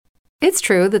It's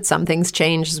true that some things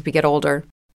change as we get older.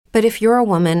 But if you're a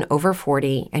woman over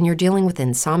 40 and you're dealing with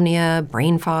insomnia,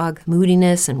 brain fog,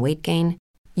 moodiness, and weight gain,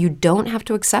 you don't have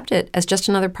to accept it as just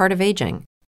another part of aging.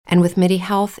 And with MIDI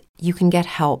Health, you can get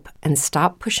help and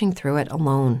stop pushing through it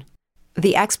alone.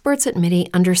 The experts at MIDI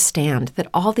understand that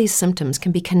all these symptoms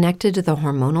can be connected to the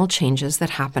hormonal changes that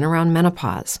happen around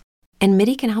menopause, and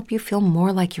MIDI can help you feel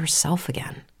more like yourself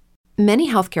again.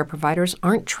 Many healthcare providers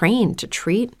aren't trained to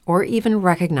treat or even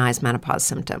recognize menopause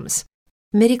symptoms.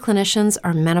 MIDI clinicians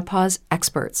are menopause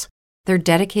experts. They're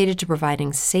dedicated to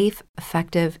providing safe,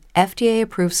 effective,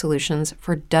 FDA-approved solutions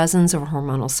for dozens of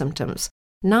hormonal symptoms,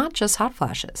 not just hot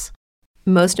flashes.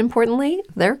 Most importantly,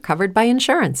 they're covered by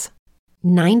insurance.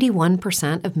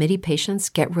 91% of MIDI patients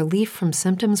get relief from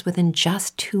symptoms within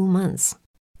just 2 months.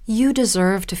 You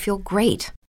deserve to feel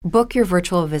great. Book your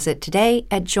virtual visit today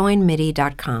at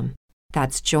joinmidi.com.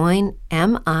 That's joinmidi.com.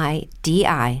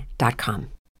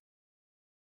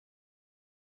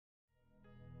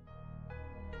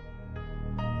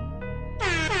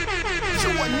 You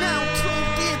are now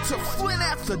tuned in to Flint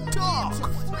After Dark,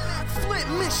 Flint,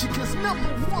 Michigan's #1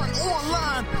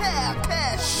 online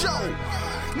podcast show.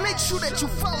 Make sure that you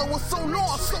follow us on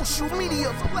all social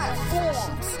media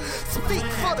platforms. Speak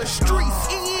for the Streets,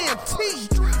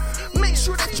 ENT. Make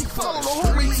sure that you follow the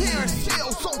homie Terrence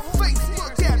Sales on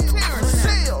Facebook at Terrence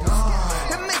Sales.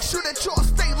 And make sure that y'all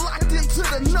stay locked into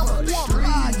the #1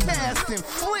 podcast in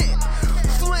Flint,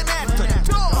 Flint After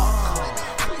Dark.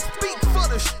 Speak for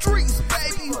the streets,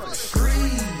 baby.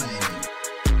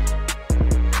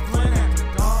 Flint After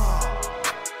Dark.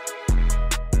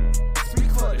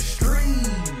 Speak for the streets.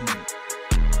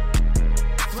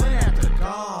 Flint After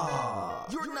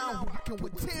Dark. You're now rocking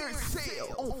with Terrence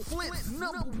Sale on Flint's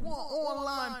 #1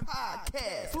 online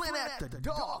podcast, Flint After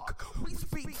Dark. We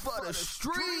speak for the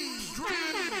streets.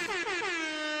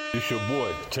 It's your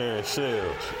boy, Terrence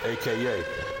Sales, a.k.a.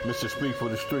 Mr. Speak for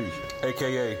the Streets,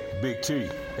 a.k.a. Big T,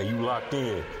 and you locked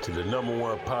in to the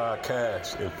 #1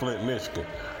 podcast in Flint, Michigan,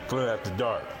 Flint After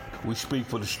Dark. We speak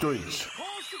for the streets.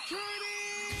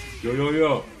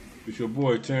 Yo. It's your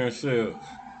boy, Terrence Sales.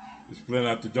 It's Flint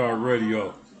After Dark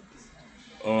Radio.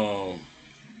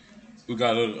 We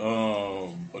got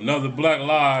another Black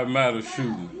Lives Matter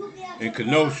shooting in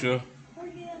Kenosha,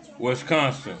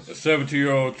 Wisconsin. A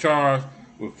 17-year-old charged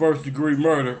with first-degree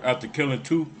murder after killing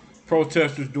 2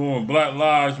 protesters during Black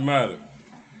Lives Matter.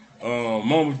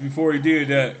 Moments before he did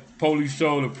that, police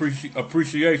showed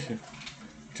appreciation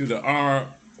to the armed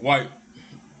white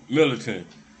militant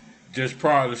just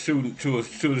prior to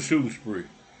the shooting spree.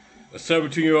 A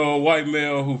 17-year-old white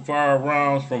male who fired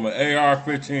rounds from an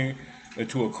AR-15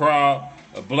 into a crowd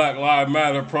of Black Lives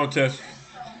Matter protesters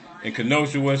in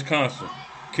Kenosha, Wisconsin,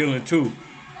 killing 2.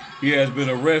 He has been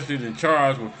arrested and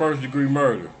charged with first-degree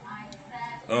murder.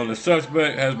 The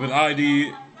suspect has been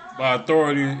ID'd by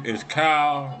authorities as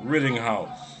Kyle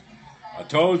Rittenhouse. I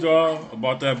told y'all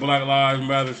about that Black Lives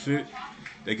Matter shit.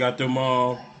 They got them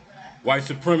white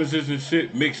supremacists and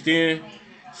shit mixed in.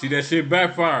 See, that shit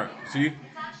backfired. See?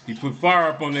 He put fire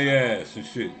up on their ass and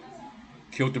shit.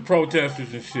 Killed the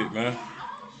protesters and shit, man.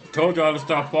 I told y'all to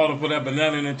stop falling for that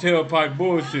banana in the tailpipe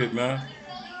bullshit, man.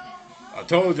 I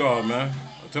told y'all, man.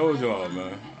 I told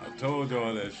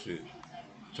y'all that shit.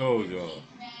 Told y'all.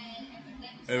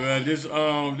 Hey, man, this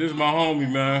my homie,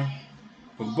 man,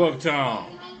 from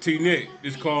Bucktown, T-Nick.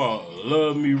 It's called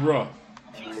Love Me Rough.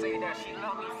 She say that she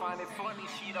love me, find it funny,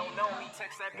 she don't know me.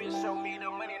 Text that bitch, show me the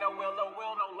money, no will, no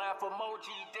laugh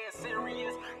emoji, dead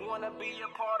serious. Wanna be a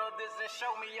part of this and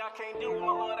show me I can't do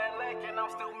all of that lack, and I'm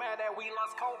still mad that we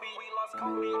lost Kobe.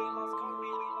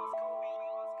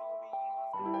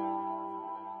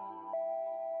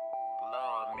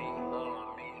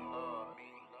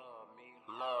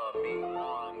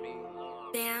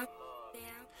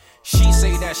 She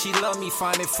say that she love me,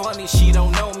 find it funny, she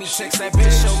don't know me. Text that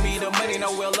bitch, show me the money,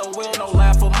 no will, no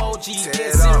laugh emoji.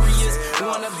 Get serious,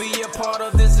 wanna be a part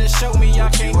of this and show me I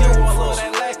can't do all of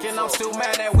that lack, and I'm still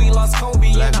mad that we lost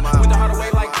Kobe. And I went the hard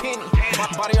way like Penny, my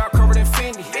body all covered in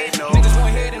Fendi. Niggas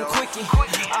want hit and quickie,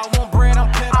 I want bread,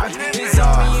 I'm pimping. It's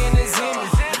on me and it's in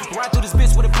me. Ride through this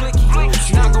bitch with a blicky.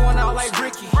 Not going out like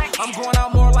Ricky, I'm going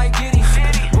out more like Diddy.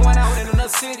 Going out in another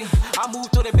city, I move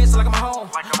through that bitch like I'm home.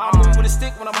 I move with a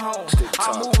stick when I'm home,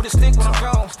 I move with a stick when I'm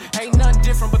gone. Ain't nothing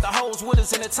different but the hoes with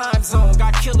us in the time zone.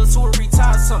 Got killers who are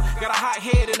retired some, got a hot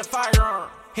head and a firearm.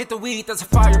 Hit the weed, that's a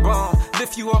firebomb.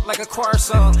 Lift you up like a choir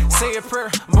song. Say a prayer,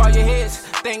 bow your heads.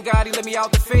 Thank God he let me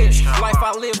out the feds. Life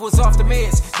I lived was off the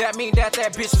meds. That mean that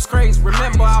bitch was crazy.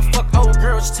 Remember I fucked old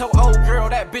girls, she told old girl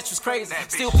that bitch was crazy.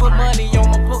 Still put money on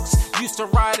my books. Used to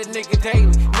ride a nigga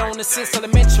daily, known her since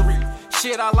elementary.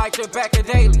 shit, I like to back it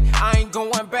daily. I ain't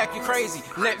going back, you crazy.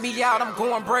 Let me out, I'm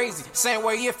going brazy. Same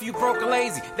way if you broke or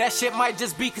lazy, that shit might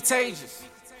just be contagious.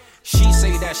 She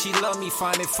say that she love me,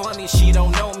 find it funny, she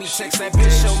don't know me. Text that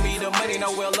bitch, show me the money,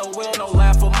 no LOL, no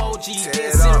laugh emoji.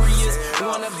 Get serious,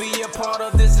 wanna be a part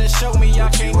of this and show me I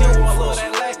can't do all of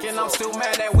that lacking. I'm still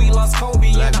mad that we lost Kobe,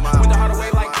 and I went the hard way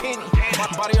like Penny. My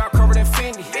body all covered in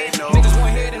Fendi, niggas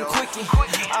want head and quickie.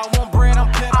 I want bread,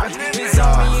 I'm pimpin', it's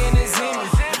on me and it's in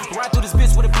me. Ride through this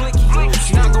bitch with a blicky,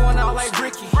 not going out like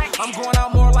Ricky, I'm going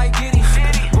out more like Diddy.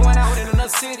 Going out in another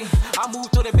city, I move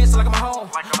through that bitch like I'm home.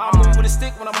 I move with a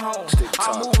stick when I'm home,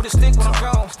 I move with a stick when I'm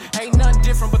gone. Ain't nothing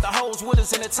different but the hoes with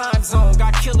us in the time zone.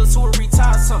 Got killers who are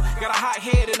retired some, got a hot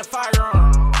head and a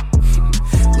firearm.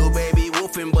 Little baby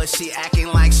woofing, but she acting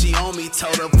like she on me.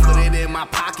 Told her put it in my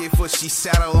pocket for she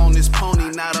saddle on this pony.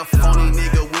 Not a phony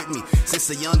nigga with me. Since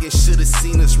a youngin' should've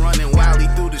seen us running wildly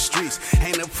through the streets.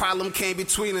 Ain't a problem came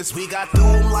between us. We got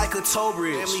through them like a toll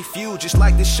bridge. Family feud, just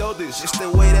like the shoulders. Just the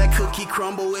way that cookie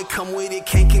crumble, it come with it,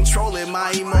 can't control it.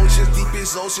 My emotions deep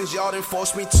as oceans, y'all done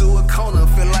forced me to a corner.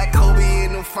 Feel like Kobe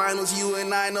in the finals, you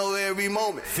and I know every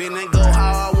moment. Finna go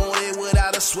how I want it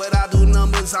without a sweat. I do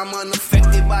numbers, I'm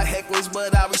unaffected by hecklers,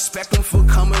 but I respect them for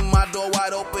coming. My door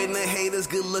wide open, the haters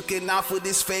good looking out for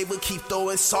this favor. Keep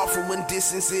throwing salt from when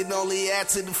distance, it only add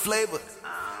to the flavor.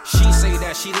 She say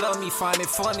that she love me, find it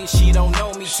funny, she don't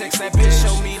know me. Text that bitch,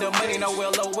 show me the money, no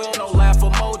LOL, no laugh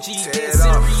emoji. Get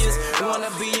serious, wanna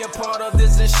be a part of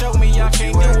this and show me I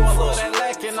can't do all of that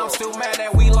lacking. I'm still mad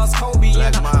that we lost Kobe,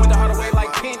 and I went the hard way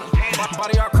like Penny. My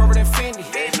body all covered in Fendi,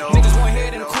 niggas want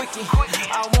head and quickie.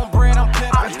 I want bread, I'm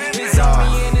pimpin', it's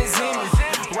on me and it's in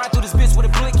me. Ride through this bitch with a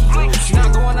blicky,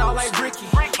 not going out like Ricky,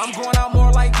 I'm going out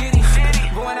more like Diddy.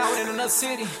 Going out in another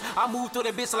city, I move through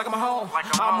that bitch like I'm home.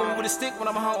 I move with a stick when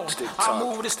I'm home, I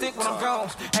move with a stick when I'm gone.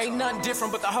 Ain't nothing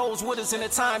different but the hoes with us in the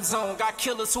time zone. Got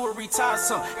killers who are retired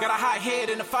some, got a hot head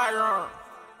and a firearm.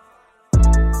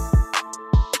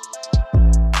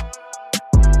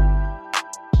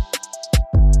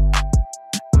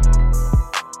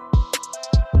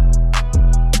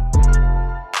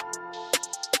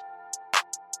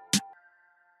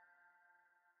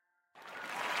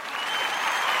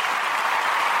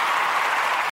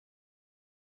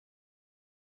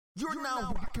 You're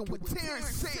now rocking with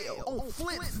Terrence Sale on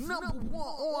Flint's #1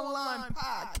 online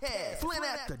podcast, Flint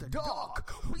After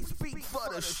Dark. We speak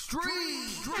for the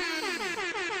streets.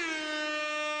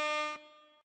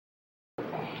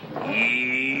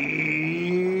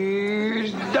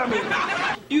 Dummy.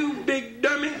 You big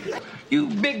dummy. You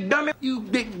big dummy. You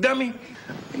big dummy.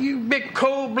 You big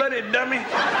cold-blooded dummy.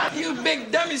 You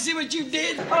big dummy, see what you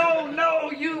did? Oh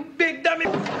no, you big dummy.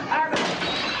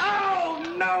 Oh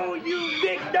no, you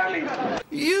big dummy.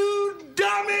 You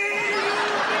dummy.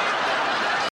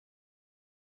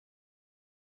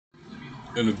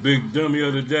 And the big dummy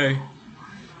of the day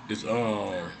is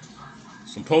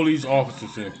some police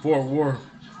officers in Fort Worth,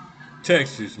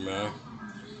 Texas, man.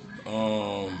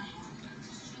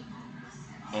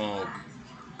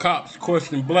 Cops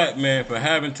question black man for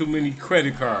having too many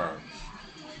credit cards.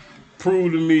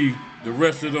 Prove to me the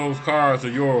rest of those cards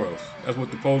are yours. That's what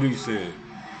the police said.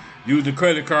 Use the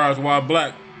credit cards while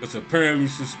black is apparently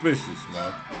suspicious,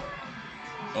 man.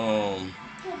 On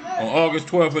August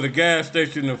 12th at a gas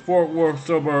station in Fort Worth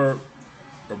suburb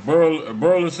of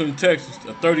Burleson, Texas,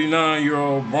 a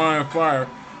 39-year-old Brian Fire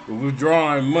was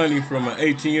withdrawing money from an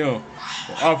ATM.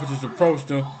 The officers approached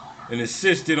him and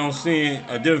insisted on seeing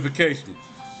identification.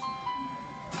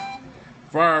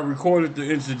 Fire recorded the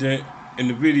incident in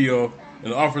the video,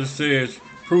 and the officer says,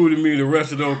 "Prove to me the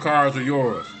rest of those cards are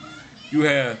yours. You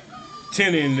have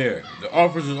 10 in there." The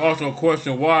officers also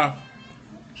questioned why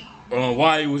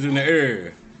he was in the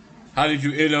area. How did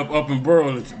you end up in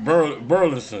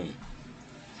Burleson?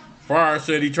 Fire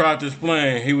said he tried to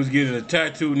explain he was getting a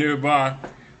tattoo nearby,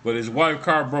 but his wife's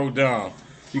car broke down.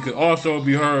 He could also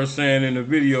be heard saying in the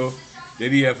video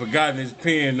that he had forgotten his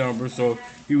PIN number, so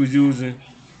he was using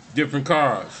different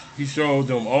cards. He showed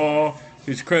them all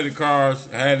his credit cards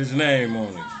had his name on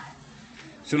it.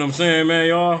 See what I'm saying, man,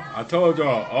 y'all? I told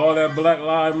y'all, all that Black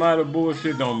Lives Matter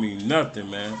bullshit don't mean nothing,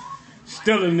 man.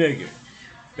 Still a nigga.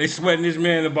 They sweating this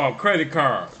man about credit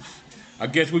cards. I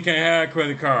guess we can't have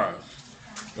credit cards.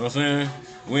 You know what I'm saying?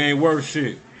 We ain't worth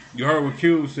shit. You heard what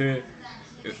Q said.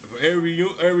 For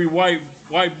every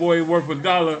white boy worth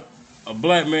 $1, a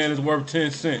black man is worth 10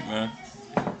 cents, man.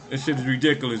 This shit is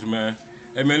ridiculous, man.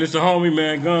 Hey, man, it's a homie,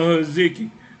 man, Gun Hood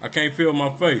Zeke. I can't feel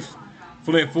my face.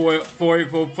 Flint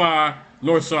 4845,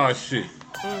 Northside shit.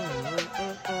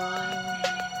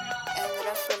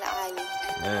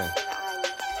 Man.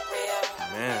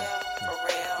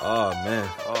 Oh,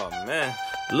 man.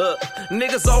 Look,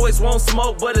 niggas always want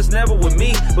smoke, but it's never with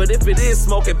me. But if it is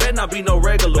smoke, it better not be no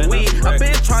regular weed. I've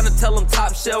been trying to tell him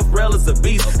top shelf Rel is a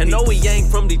beast. And no, he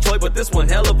ain't from Detroit, but this one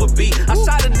hell of a beat. I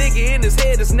shot a nigga in his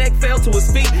head, his neck fell to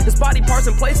his feet. His body parts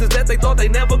in places that they thought they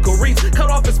never could reach. Cut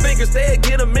off his fingers, they'd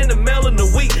get him in the mail in the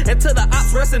week. And to the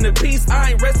ops, resting in peace,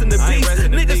 I ain't resting in peace.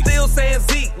 Niggas still saying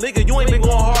Zeke, nigga, you ain't been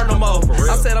going hard no more.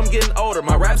 I said I'm getting older,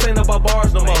 my raps ain't about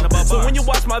bars no more. So when you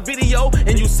watch my video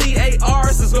and you see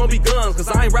ARs, it's gonna be guns, cause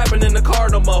I ain't rapping in the car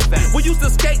no more. We used to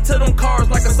skate to them cars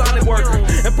like a Sonic worker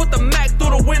and put the Mac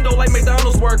through the window like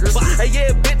McDonald's workers. Hey yeah,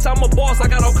 bitch, I'm a boss, I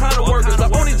got all kind of workers. The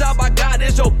only job I got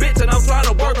is your bitch and I'm trying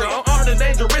to work her. I'm armed and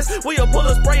dangerous, we a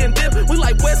bullet spray and dip. We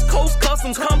like West Coast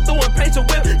Customs, come through and paint your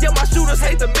whip. Yeah, my shooters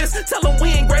hate to miss, tell them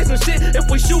we ain't grazing shit. If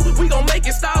we shoot, we gon' make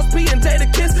it. Styles P and Jada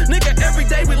Kiss. Nigga, every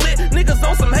day we lit, niggas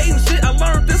on some hating shit. I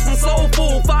learned this from Soul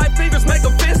Food, 5 fingers make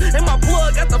a fist. And my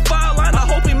plug got the fire line, I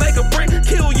hope he make a brick.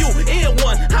 Kill you in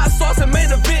one, hot sauce and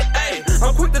main event. Ayy,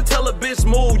 I'm quick to tell a bitch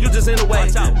move, you just in the way.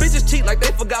 Bitches cheat like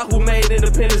they forgot who made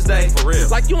Independence Day. For real.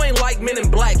 Like you ain't like Men in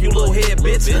Black, you little head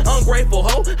bitch. Ungrateful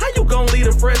hoe, how you gon' lead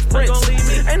a Fresh Prince?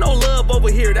 Ain't no love over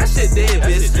here, that shit dead,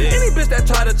 bitch. Any bitch that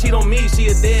try to cheat on me, she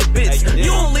a dead bitch. Hey,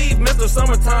 you don't leave Mr.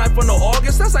 Summertime for no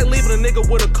August. That's like leaving a nigga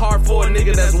with a car for a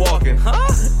nigga that's walking.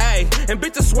 Huh? Hey, and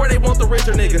bitches swear they want the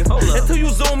richer nigga. Until you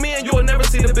zoom in, you'll never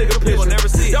see the bigger picture. Never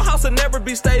see your house will never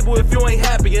be stable if you ain't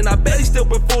happy. And I bet he still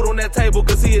put food on that table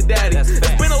cause he a daddy. It's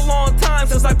been a long time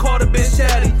since I called a bitch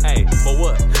chatty. Hey, but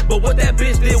what? But what that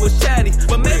bitch did was chatty.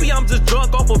 But maybe I'm just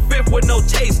drunk off a fifth with no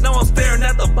chase. Now I'm staring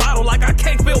at the bottle like I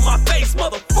can't feel my face.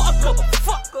 Motherfucker.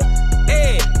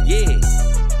 Yeah.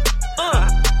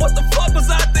 What the fuck was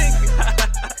I thinking?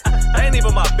 Ain't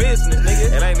even my business,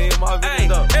 nigga. It ain't even my business,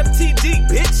 though. FTG,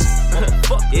 bitch.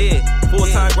 Fuck yeah.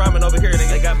 Full-time grinding over here, nigga.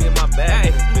 They got me in my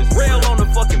bag. Rail on the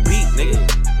fucking beat, nigga.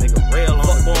 Nigga, rail on.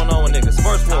 What's going on with niggas?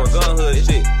 First floor, gun hood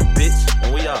shit, bitch.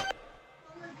 And we out.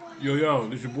 Yo,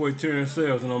 this your boy Terrence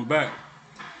Sales, and I'm back.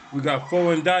 We got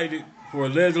 4 indicted for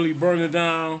allegedly burning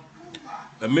down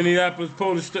a Minneapolis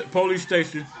police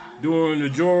station during the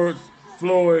George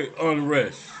Floyd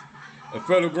unrest. A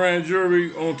federal grand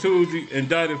jury on Tuesday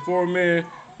indicted 4 men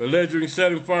for allegedly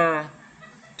setting fire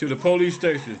to the police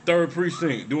station, 3rd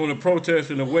Precinct, during a protest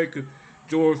in the wake of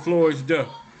George Floyd's death.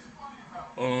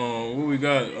 What we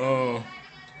got?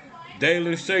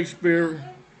 Dalen Shakespeare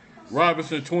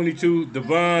Robinson, 22,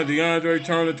 Devon DeAndre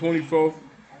Turner, 24,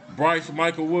 Bryce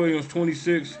Michael Williams,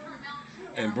 26,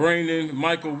 and Brandon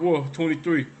Michael Wolf,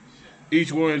 23.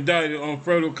 Each were indicted on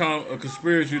federal count of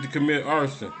conspiracy to commit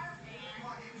arson.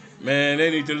 Man, they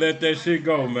need to let that shit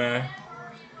go, man.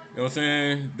 You know what I'm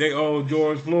saying? They owe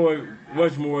George Floyd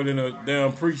much more than a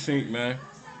damn precinct, man.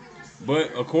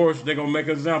 But, of course, they gonna make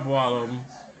an example out of them.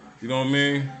 You know what I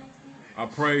mean? I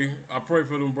pray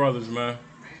for them brothers, man.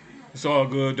 It's all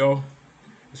good, though.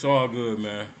 It's all good,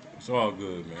 man. It's all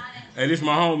good, man. Hey, this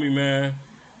my homie, man.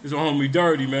 This my homie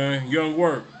Dirty, man. Young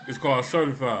Work. It's called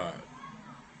Certified.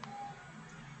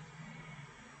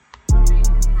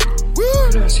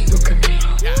 Pero así look at me.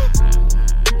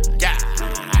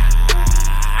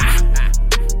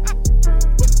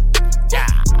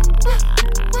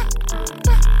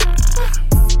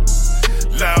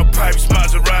 Loud pipes,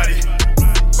 Maserati.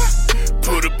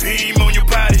 Put a beam on your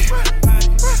body.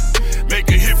 Make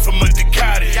a hit from a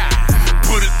Ducati.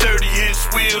 Put a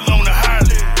 30-inch wheel on a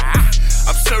Harley.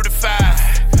 I'm certified.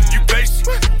 You basic.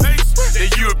 They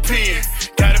European.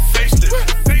 Got a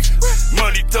facelift.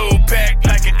 Money throw back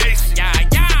like an ace.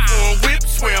 On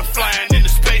whips where I'm flying in the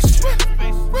spaceship.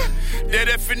 That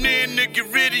F&N nigga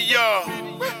rid of y'all.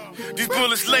 These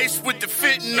bullets laced with the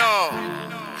fentanyl.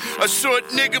 A short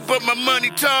nigga, but my money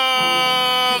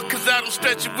tall. Cause I don't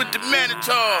stretch it with the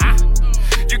mannitol.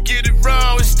 You get it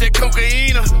raw, it's that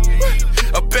cocaine.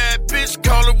 A bad bitch,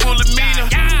 call her Wilhelmina.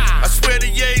 I swear the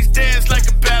yays dance like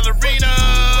a ballerina.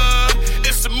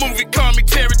 It's a movie, call me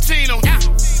Tarantino.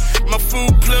 My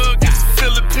food plug is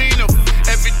Filipino.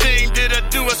 Everything that I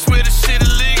do, I swear the shit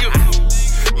illegal.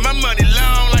 My money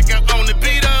long like I own the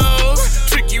Beatles.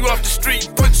 Trick you off the street,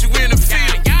 put you in a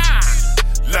field.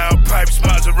 Loud pipes,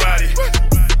 Maserati.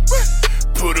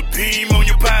 Put a beam on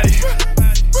your body.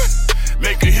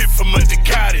 Make a hit from a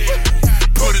Ducati.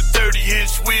 Put a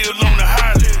 30-inch wheel on a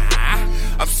Harley.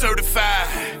 I'm certified.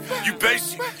 You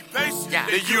basic.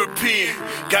 They European.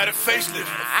 Got a facelift.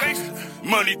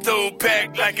 Money throw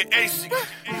back like an ASIC.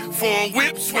 Foreign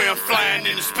whips where I'm flying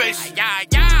in the space.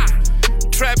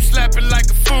 Trap slapping like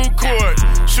a food court.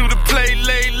 Shoot a play,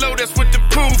 lay low, that's what the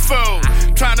pool for.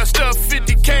 Tryna stuff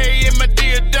 50K in my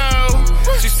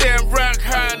dildo. She say I'm rock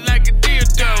high like a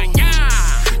dildo.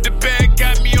 The bag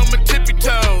got me on my tippy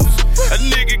toes. A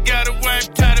nigga got a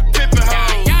wife tied.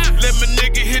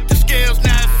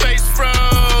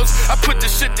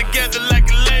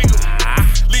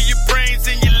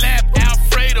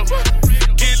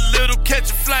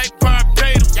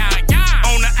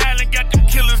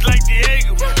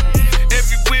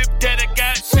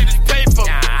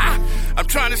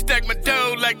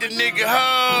 like the nigga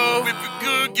hoe. If it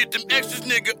good, get them extras,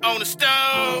 nigga, on the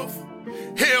stove.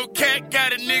 Hellcat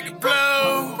got a nigga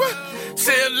blow.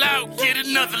 Sell out, get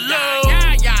another load.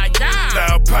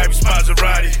 Loud pipes,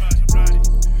 Maserati.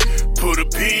 Put a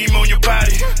beam on your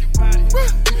body.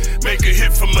 Make a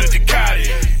hit from a Ducati.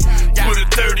 Put a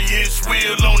 30-inch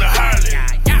wheel on a Harley.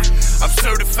 I'm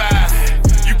certified,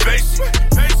 you basic.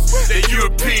 They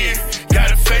European,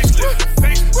 got a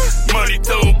facelift. Money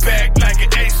thrown back like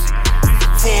an ace.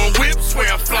 Foreign whips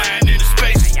where I'm flying into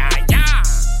space.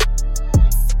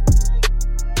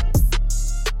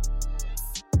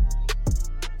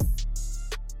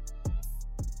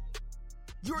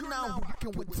 You're now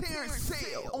rocking with Terrence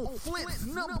Sale on Flint's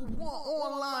 #1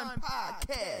 online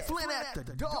podcast, Flint After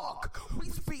Dark. We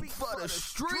speak for the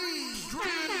streets.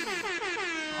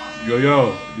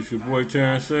 Yo, this your boy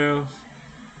Terrence Sales.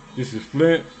 This is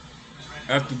Flint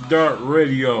After Dark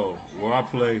Radio, where I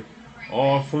play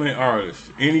all Flint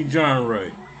artists, any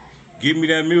genre. Give me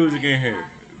that music in here.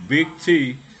 Big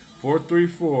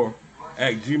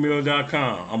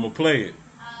T434@gmail.com. I'ma play it.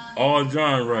 All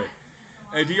genre.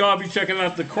 Hey, do y'all be checking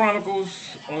out the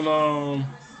Chronicles on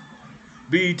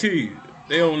BET?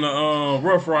 They on the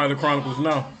Rough Rider Chronicles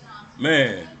now.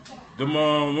 Man, them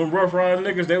Rough Rider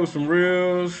niggas, they was some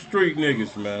real street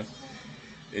niggas, man.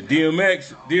 And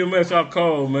DMX out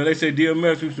cold, man. They say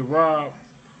DMX used to rob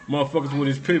motherfuckers with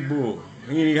his pit bull.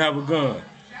 He didn't even have a gun.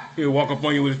 He'll walk up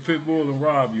on you with his pit bull and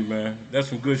rob you, man. That's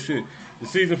some good shit. The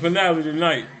season finale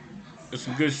tonight, that's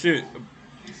some good shit.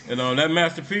 And that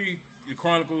Master P, the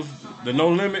Chronicles, the No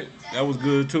Limit, that was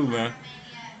good too, man.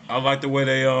 I like the way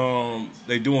they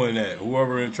doing that.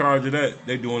 Whoever in charge of that,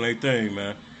 they doing their thing,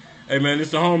 man. Hey, man,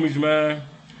 it's the homies, man,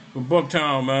 from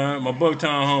Bucktown, man. My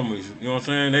Bucktown homies, you know what I'm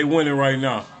saying? They winning right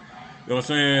now. You know what I'm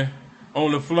saying?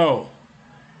 On the floor,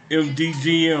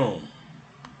 MDGM.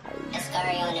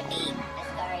 Escari on the beat.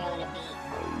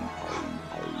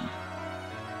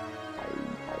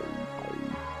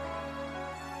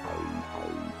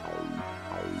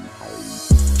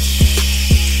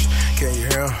 Can you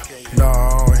hear him? No, I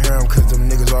don't hear him cause them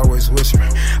niggas always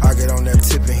whispering. I get on that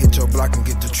tip and hit your block and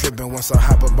get the tripping. Once I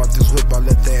hop up out this whip, I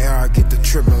let the air, I get the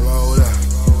tripping. Load up.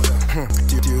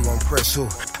 You gon' press who?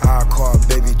 I call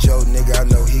Baby Joe, nigga, I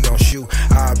know he gon' shoot.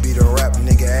 I beat a rap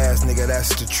nigga ass, nigga,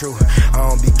 that's the truth. I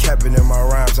don't be capping in my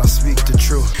rhymes, I speak the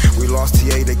truth. We lost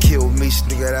TA, they killed me,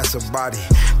 nigga, that's a body.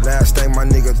 Last thing my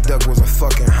nigga duck was a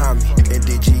fucking homie. In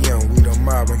DGM, we the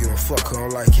mob, I don't give a fuck, I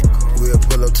don't like it. We'll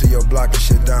pull up to your block and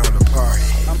shit down the party.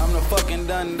 I'm the fucking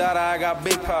done daughter, I got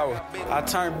big power. I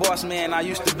turned boss man, I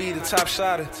used to be the top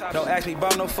shotter. Don't ask me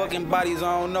about no fucking bodies,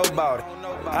 I don't know about it.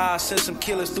 I send some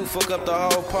killers through, fuck up the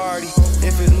whole party.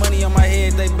 If it's money on my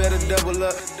head, they better double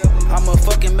up. I'm a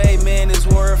fucking made man, this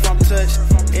war if I'm touched.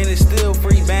 And it's still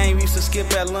free, bang, we used to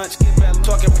skip at lunch.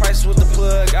 Talking prices with the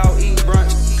plug, out eating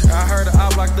brunch. I heard a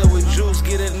op locked up with juice,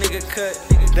 get a nigga cut.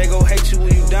 They gon' hate you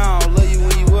when you down, love you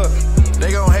when you up.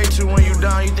 They gon' hate you when you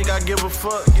down, you think I give a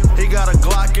fuck? He got a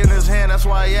Glock in his hand, that's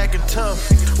why he acting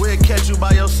tough. We'll catch you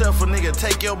by yourself, a nigga,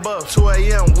 take your buff. 2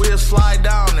 a.m., we'll slide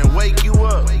down and wake you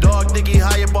up. Dog think he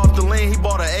high up off the lean, he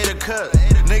bought an 8 cut.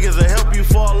 Niggas will help you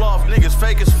fall off, niggas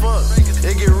fake as fuck.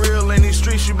 It get real in these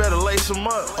streets, you better lace them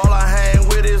up. All I hang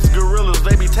with is gorillas,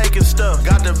 they be taking stuff.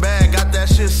 Got the bag, got that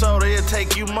shit sold, it'll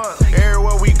take you months.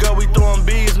 Everywhere we go, we throwing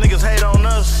bees, niggas hate on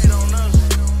us.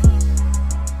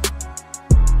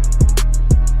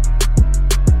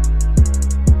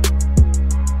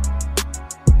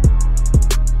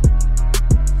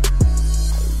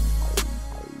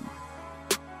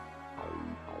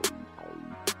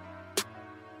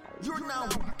 You're now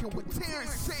rocking with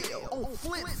Terrence Sale on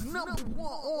Flint's #1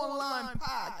 online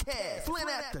podcast, Flint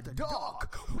After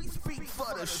Dark. We speak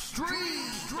for the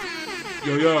streets.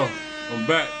 Yo, I'm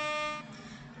back.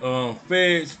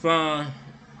 Feds find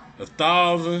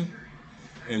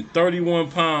 1,031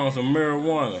 pounds of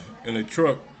marijuana in a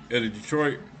truck at a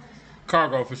Detroit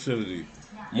cargo facility.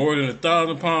 More than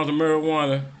 1,000 pounds of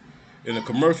marijuana in a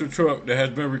commercial truck that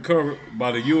has been recovered by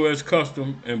the U.S.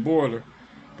 Customs and Border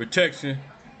Protection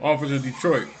Office of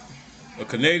Detroit. A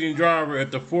Canadian driver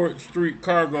at the 4th Street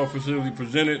cargo facility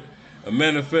presented a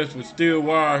manifest with steel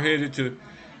wire headed to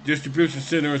distribution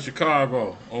center in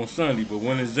Chicago on Sunday, but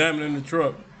when examining the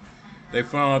truck, they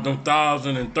found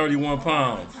 1,031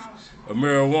 pounds of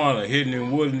marijuana hidden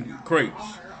in wooden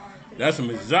crates. That's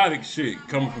some exotic shit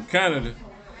coming from Canada.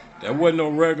 That wasn't no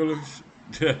regulars.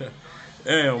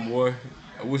 Damn, boy.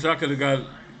 I wish I could have got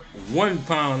 1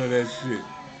 pound of that shit.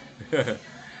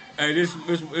 Hey, this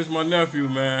my nephew,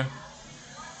 man.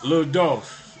 Lil Dos.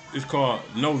 It's called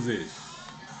Know This.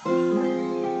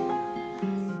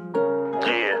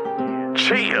 Yeah,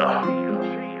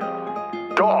 chill.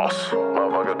 DOS.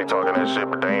 Motherfuckers be talking that shit,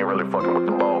 but they ain't really fucking with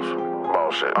the boss.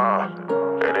 Bullshit.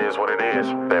 It is what it is.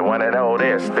 They wanna know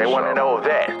this, they wanna know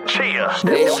that. Cheer.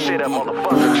 Step your shit up,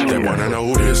 motherfucker. They wanna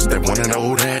know this, they wanna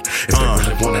know that. If they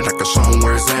really want it, I can show 'em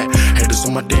where it's at. Haters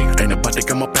on my dick, ain't about to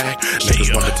get my back.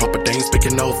 Niggas wanna talk, but they ain't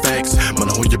speaking no facts.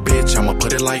 Wanna hold your bitch, I'ma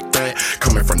put it like that.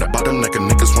 Coming from the bottom,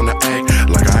 niggas wanna act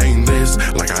like I ain't this,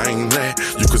 like I ain't that.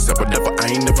 You could say whatever, I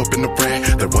ain't never been a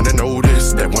rat. They wanna know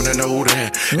this, they wanna know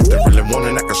that. If they really want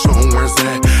it, I can show 'em where it's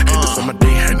at. Haters on my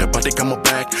dick, ain't about to get my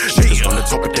back. Niggas wanna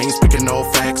talk, but they ain't speaking no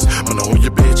facts. Wanna hold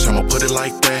your bitch, I'ma put it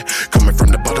like that. Coming from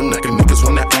the bottom, niggas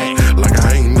wanna act like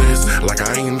I ain't this, like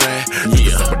I ain't that.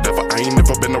 Yeah, whatever, I ain't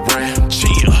never been a rat.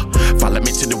 Chill. Follow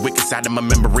me to the wicked side of my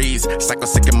memories. Psycho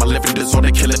sick in my living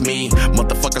disorder killing me.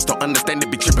 Motherfuckers don't understand it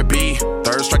be trippin' B.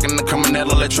 Third striking the coming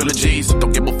out all the trilogies.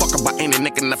 Don't give a fuck about any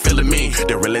nigga not feeling me.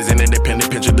 The real is an independent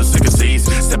picture, the sick of seas.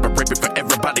 Separate me for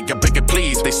everybody, get bigger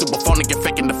please. They super phony, get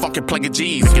faking the fucking plague of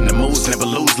G's. Making the moves, never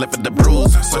lose, left with the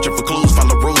bruise. Searching for clues,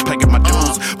 follow rules, paying my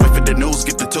dues. Wait for the news,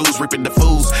 get the tools, reaping the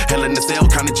fools. Hell in the cell,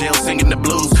 county jail, singing the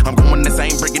blues. I'm going the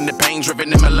same, breaking the pain,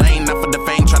 driven in my lane. Not for the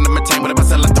fame, trying to maintain whatever I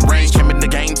sell at the range. Came in the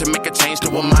game to make a change to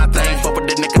what my thing. But what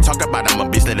the nigga talk about, I'm a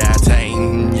beast that I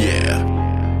attain. Yeah.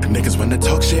 Niggas wanna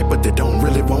talk shit, but they don't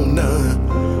really want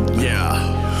none.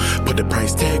 Yeah. Put the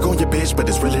price tag on your bitch, but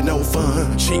it's really no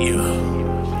fun. Chill.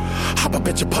 Hop up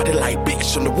at your party like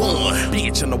bitch on the one.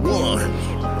 Bitch on the one.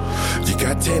 You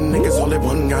got 10 niggas, only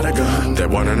one got a gun. They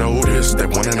wanna know this, they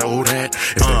wanna know that.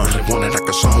 If they really want it, I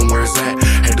can show 'em where it's at.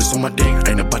 Haters on my dick,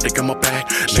 ain't about to get my back.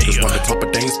 Niggas wanna talk,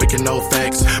 but they ain't speaking no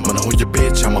facts. Wanna hold your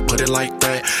bitch, I'ma put it like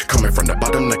that. Coming from the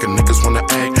bottom, niggas wanna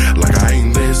act like I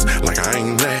ain't this, like I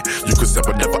ain't that. You could say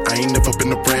whatever, I ain't never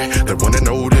been a rat. They wanna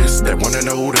know this, they wanna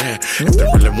know that. If they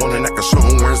really want it, I can show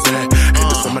 'em where it's at.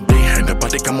 Haters on my dick, ain't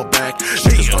about to get my back.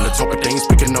 Niggas wanna talk, but they ain't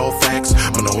speaking no facts.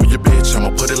 Wanna hold your bitch, I'ma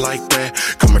put it like that.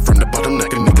 Coming from the bottom,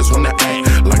 niggas wanna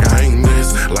act like I ain't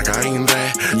this, like I ain't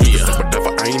that. Yeah,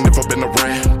 whatever, I ain't never been a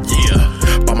rat.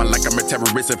 Yeah, bombing like I'm a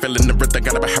terrorist and feeling the rhythm.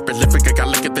 Gotta be hyperlific, I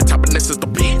gotta look at the top and this is the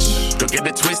beach. Don't get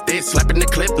it twisted, slapping the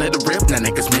clip, let it rip. Now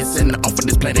niggas missing, off of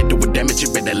this planet doing damage, you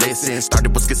better listen.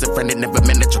 Started with schizophrenic, never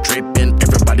meant that you're tripping.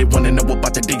 Everybody wanna know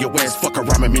about the DOS. Fuck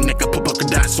around with me, nigga, put polka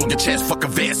dots on your chest, fuck a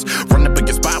vest. Run up in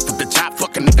your spot with the chop,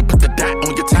 fuck a nigga, put the dot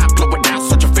on your top, blow it out.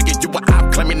 Such a figure, you a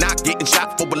op, claiming not getting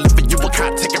shot for a living. You a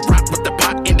cop, take a rock with the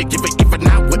pot, in to give it even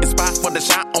out. With the spot for the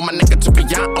shot, on my nigga to be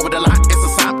out over the lot. It's a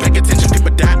sign, pay attention,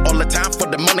 people die all the time for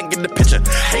the money, get the picture.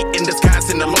 Hate in disguise,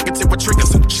 in the longer tip with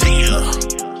triggers, so chill.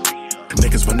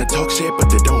 Niggas wanna talk shit, but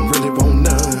they don't really want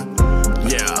none.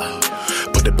 Yeah.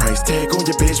 Put the price tag on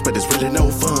your bitch, but it's really no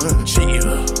fun.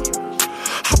 Chill.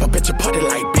 Hop up at your party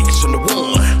like bitch on the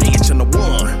one. Bitch on the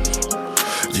one.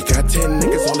 You got 10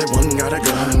 niggas, only one got a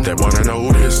gun. They wanna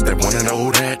know this, they wanna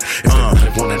know that. If they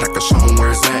really want it, I can show 'em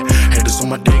where it's at. Haters on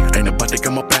my dick, ain't about to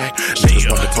get my back. Niggas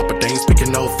wanna talk, but they ain't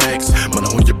speaking no facts. Wanna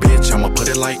hold your bitch, I'ma put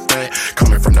it like that.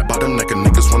 Coming from the bottom,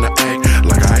 niggas wanna act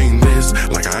like I ain't this,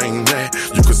 like I ain't that.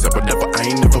 You could say whatever, I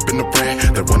ain't never been a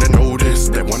rat. They wanna know this,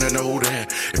 they wanna know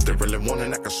that. If they really want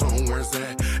it, I can show 'em where it's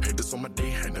at. Haters on my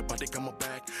dick, ain't about to get my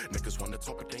back. Niggas wanna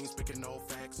talk, but they ain't speaking no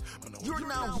facts. You're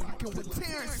now rocking with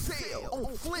Terrence Hill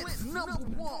on Flint's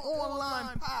 #1 online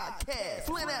podcast,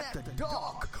 Flint After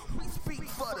Dark. We speak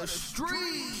for the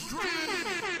streets.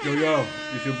 Yo,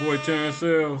 it's your boy Terrence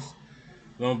Hill.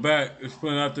 I'm back. It's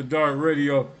Flint After Dark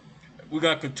Radio. We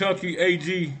got Kentucky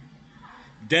AG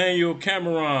Daniel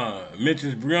Cameron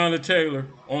mentions Breonna Taylor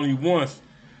only once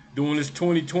during his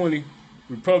 2020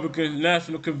 Republican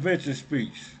National Convention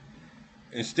speech.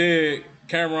 Instead,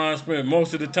 Cameron spent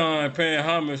most of the time paying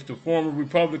homage to former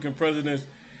Republican presidents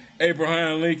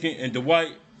Abraham Lincoln and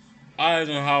Dwight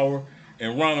Eisenhower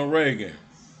and Ronald Reagan.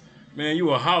 Man,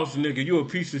 you a house nigga. You a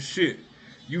piece of shit.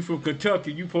 You from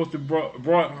Kentucky. You supposed to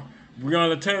brought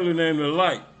Breonna Taylor name to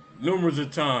light numerous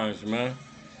of times, man.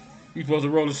 You supposed to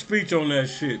roll a speech on that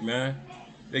shit, man.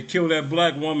 They killed that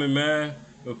black woman, man.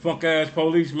 The funk-ass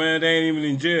police, man, they ain't even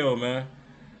in jail, man.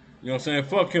 You know what I'm saying?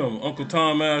 Fuck him, Uncle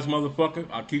Tom-ass motherfucker.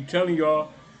 I keep telling y'all,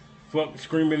 fuck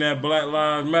screaming that Black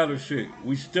Lives Matter shit.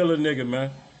 We still a nigga,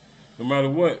 man. No matter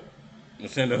what. I'm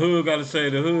saying the hood got to say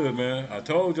the hood, man. I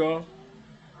told y'all,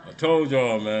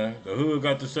 man. The hood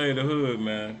got to say the hood,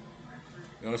 man.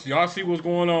 Y'all see what's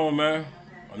going on, man.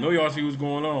 I know y'all see what's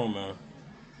going on, man.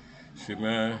 Shit,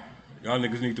 man. Y'all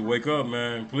niggas need to wake up,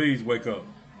 man. Please wake up.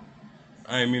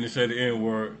 I ain't mean to say the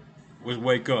N-word. Just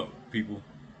wake up, people.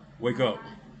 Wake up.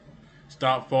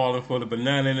 Stop falling for the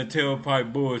banana in the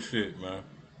tailpipe bullshit, man.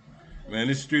 Man,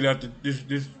 this street after this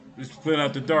Flint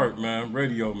After Dark, man.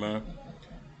 Radio, man.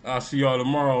 I'll see y'all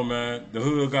tomorrow, man. The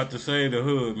hood got to say the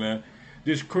hood, man.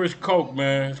 This Chris Coke,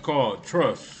 man. It's called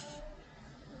Trust.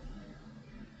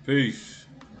 Peace.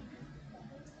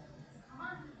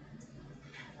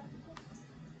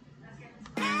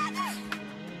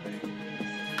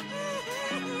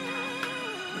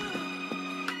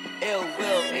 Ill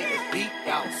will make a beat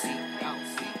down.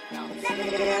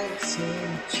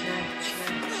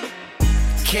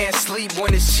 Can't sleep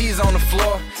when there's cheese on the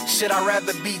floor. Shit, I'd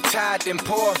rather be tired than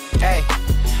poor. Hey,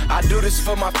 I do this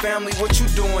for my family, what you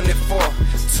doing it for?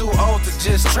 Too old to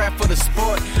just trap for the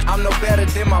sport. I'm no better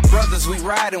than my brothers, we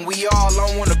ride and we all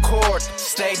on one accord.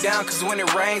 Stay down, cause when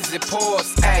it rains, it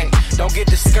pours. Hey, don't get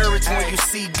discouraged when you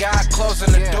see God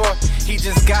closing the door. He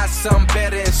just got something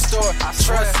better in store,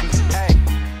 trust me. Hey,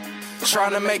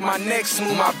 trying to make my next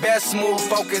move, my best move.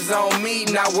 Focus on me,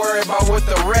 not worry about what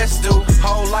the rest do.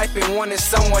 Whole life been wanting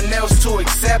someone else to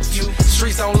accept you.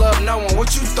 Streets don't love no one,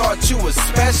 what you thought you was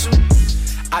special?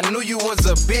 I knew you was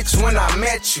a bitch when I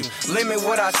met you. Limit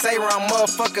what I say around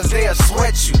motherfuckers, they'll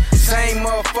sweat you. Same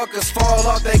motherfuckers fall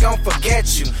off, they gon'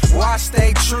 forget you. Why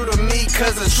stay true to me?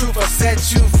 Cause the truth will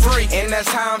set you free. And that's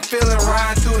how I'm feeling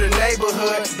riding through the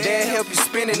neighborhood. They'll help you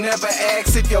spend it, never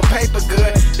ask if your paper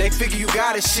good. They figure you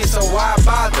got it shit, so why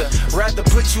bother? Rather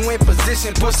put you in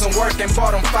position, put some work and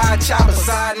bought them 5 choppers.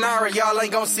 Sayonara, y'all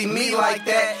ain't gon' see me like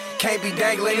that. Can't be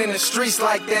dangling in the streets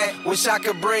like that. Wish I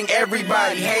could bring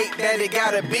everybody. Hate that it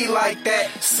gotta be like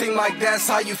that. Seem like that's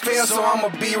how you feel, so I'ma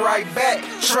be right back.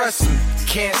 Trust me.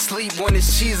 Can't sleep when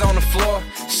there's cheese on the floor.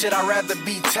 Shit, I'd rather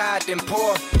be tired than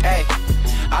poor. Hey,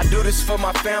 I do this for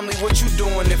my family, what you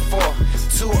doing it for?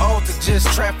 Too old to just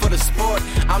trap for the sport.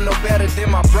 I'm no better than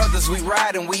my brothers, we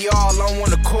ride and we all on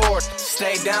one accord.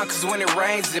 Stay down, cause when it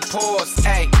rains, it pours.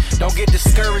 Hey, don't get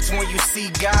discouraged when you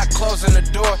see God closing the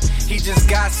door. He just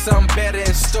got something better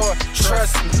in store,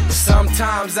 trust me.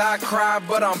 Sometimes I cry,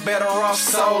 but I'm better off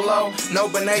solo. No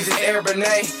beignets and air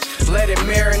benet. Let it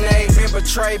marinate. Been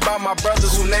betrayed by my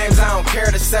brothers whose names I don't care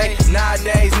to say.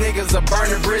 Nowadays, niggas a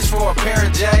burning bridge for a pair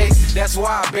of J's. That's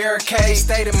why I barricade,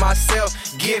 stay to myself.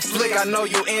 Get flick, I know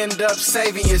you end up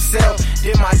saving yourself.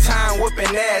 Did my time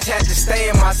whooping ass, had to stay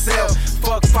in myself.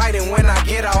 Fuck fighting when I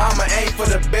get out, I'ma aim for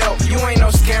the belt. You ain't no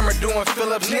scammer doing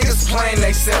Phillips, niggas playing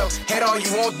they self. Had all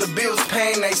you want, the bills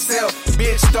paying they self.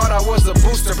 Bitch thought I was a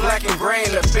booster, black and gray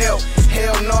in the belt.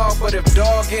 Hell no, but if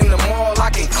dog in the mall, I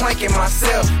can clank it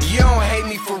myself. You don't hate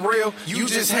me for real, you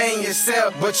just hate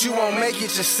yourself. But you won't make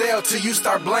it yourself till you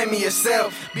start blaming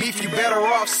yourself. Beef, you better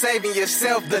off saving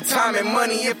yourself. The time and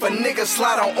money, if a nigga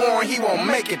slide on Orange, he won't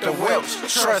make it to Welch.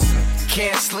 Trust me.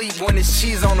 Can't sleep when there's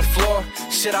cheese on the floor.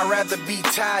 Shit, I'd rather be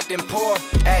tired than poor.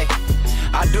 Hey,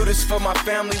 I do this for my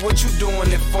family, what you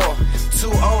doing it for?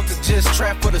 Too old to just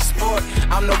trap for the sport.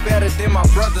 I'm no better than my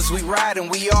brothers, we ride and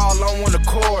we all on one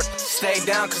accord. Stay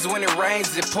down, cause when it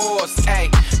rains, it pours. Hey,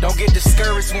 don't get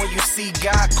discouraged when you see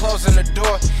God closing the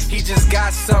door. He just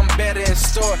got something better in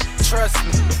store, trust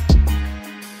me.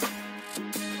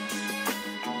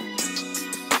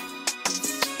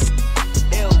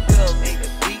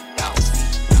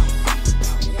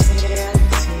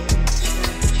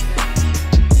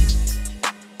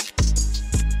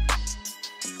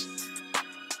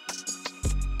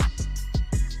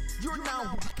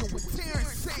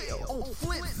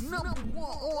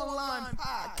 Online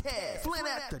podcast, Flint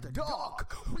After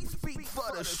Dark. We speak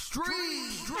for the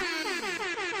street.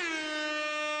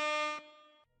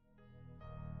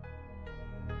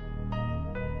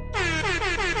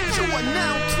 You are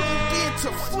now tuned in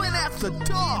to Flint After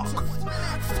Dark,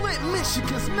 Flint,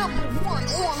 Michigan's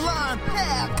 #1 online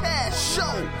podcast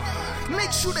show.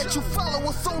 Make sure that you follow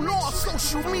us on all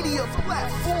social media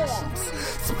platforms.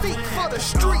 Speak for the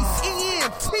streets,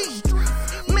 ENT.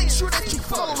 Make sure that you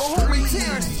follow the homie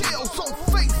Terrence Sales on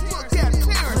Facebook at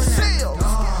Terrence Sales.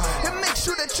 And make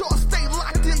sure that y'all stay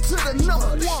locked into the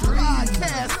 #1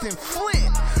 podcast in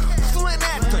Flint, Flint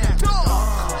After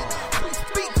Dark. We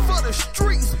speak for the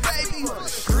streets, baby.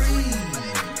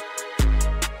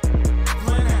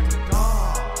 Flint After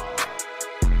Dark.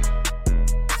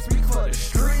 Speak for the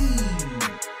streets.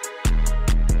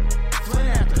 Flint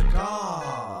After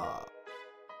Dark.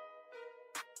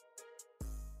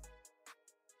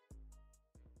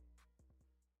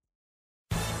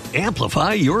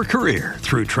 Amplify your career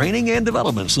through training and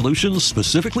development solutions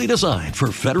specifically designed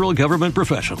for federal government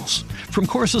professionals. From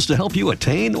courses to help you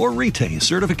attain or retain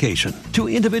certification, to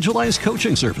individualized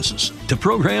coaching services, to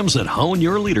programs that hone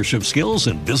your leadership skills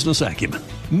and business acumen,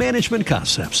 Management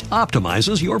Concepts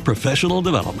optimizes your professional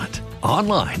development.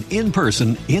 Online, in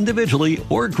person, individually,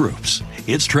 or groups,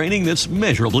 it's training that's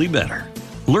measurably better.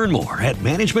 Learn more at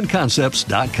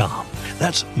managementconcepts.com.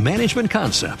 That's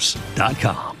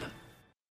managementconcepts.com.